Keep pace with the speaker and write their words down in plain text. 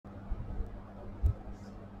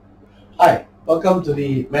Hi, welcome to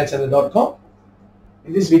the mathscenter.com.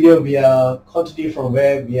 In this video, we are going to continue from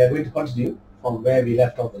where we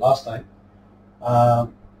left off the last time.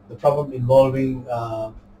 The problem involving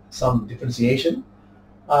some differentiation.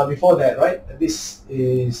 Before that, right, this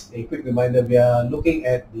is a quick reminder. We are looking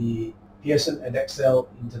at the Pearson Edexcel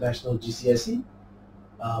International GCSE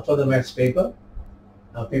further maths paper,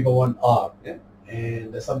 paper 1R, yeah?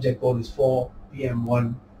 And the subject code is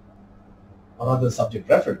 4PM1. Another subject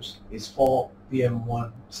reference is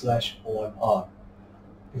 4PM1/01R.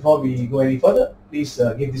 Before we go any further, please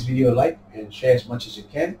give this video a like and share as much as you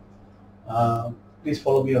can. Please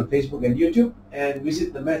follow me on Facebook and YouTube and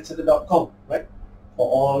visit the mathscenter.com, right, for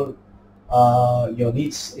all your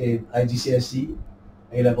needs in IGCSE,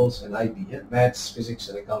 A-levels and IB, yeah? Maths, Physics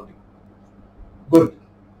and Accounting. Good.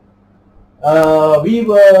 We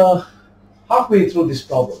were halfway through this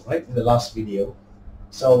problem, right, in the last video.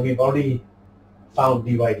 So we've already found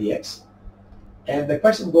dy dx, and the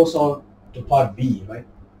question goes on to part B, right?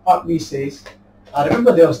 Part B says,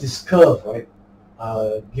 remember there was this curve, right,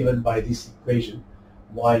 given by this equation,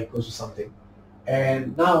 y equals to something,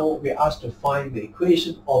 and now we're asked to find the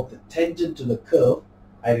equation of the tangent to the curve.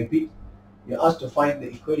 I repeat, you're asked to find the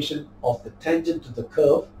equation of the tangent to the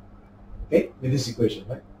curve, okay, with this equation,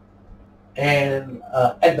 right? And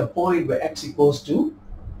at the point where x equals to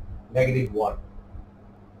 -1.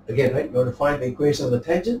 Again, right, you want to find the equation of the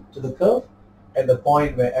tangent to the curve at the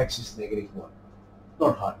point where x is -1.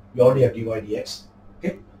 Not hard. You already have dy dx.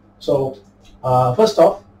 Okay. So first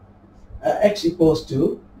off, x equals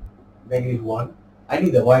to -1. I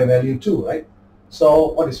need the y value too, right?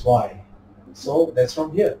 So what is y? So that's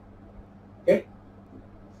from here. Okay.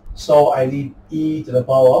 So I need e to the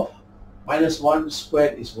power of -1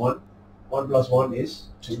 squared is 1. 1 plus 1 is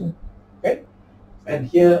 2. Okay. And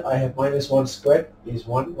here I have -1 squared is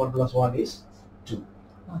 1, 1 plus 1 is 2.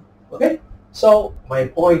 Okay, so my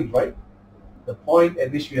point, right, the point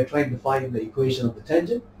at which we are trying to find the equation of the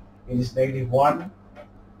tangent, it is -1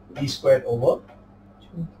 e squared over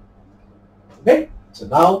 2. Okay, so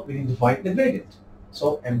now we need to find the gradient.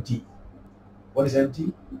 So mt. What is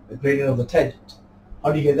mt? The gradient of the tangent.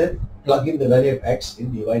 How do you get that? Plug in the value of x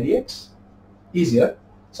in dy dx. Easier.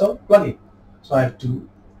 So plug in. So I have 2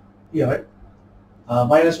 here, right?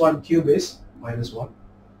 -1 cube is -1.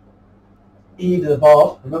 E to the power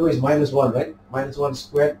of, remember, is -1, right? -1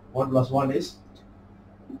 squared, 1 plus 1 is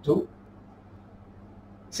 2.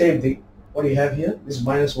 Same thing. What do you have here? This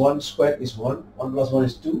 -1 squared is 1. 1 plus 1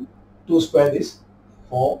 is 2. 2 squared is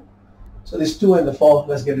 4. So this 2 and the 4,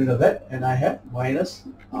 let's get rid of that. And I have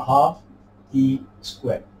 -1/2 e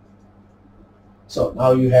squared. So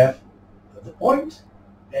now you have the point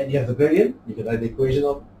and you have the gradient. You can write the equation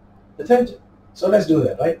of the tangent. So let's do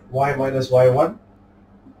that, right? Y minus y1.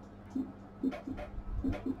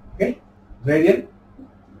 Okay, gradient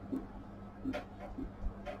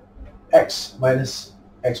x minus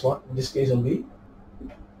x1. In this case will be,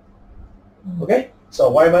 okay, so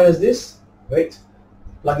y minus this, right?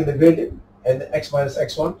 Plug in the gradient and the x minus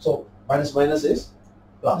x1. So minus minus is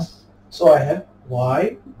plus. So I have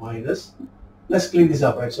y minus, let's clean this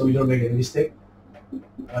up, right, so we don't make any mistake.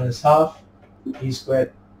 -1/2 e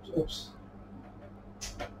squared,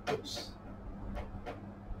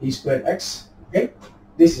 e squared x. Okay,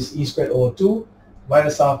 this is e squared over 2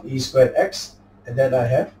 -1/2 e squared x, and then I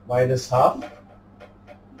have -1/2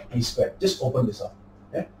 e squared. Just open this up.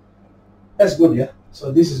 Yeah, that's good. Yeah,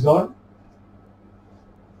 so this is gone.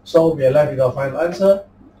 So we are left with our final answer.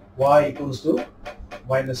 Y equals to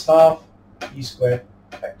 -1/2 e squared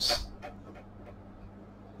x.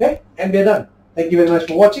 Okay, and we are done. Thank you very much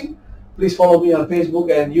for watching. Please follow me on Facebook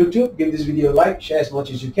and YouTube. Give this video a like, share as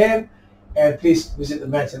much as you can, and please visit the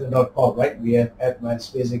mathscenter.com. Right, we have maths,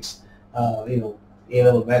 physics,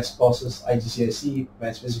 A-level maths courses, IGCSE,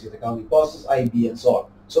 maths, physics, and accounting courses, IB, and so on.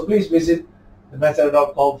 So please visit the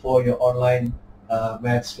mathscenter.com for your online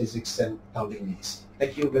maths, physics, and accounting needs.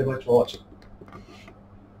 Thank you very much for watching.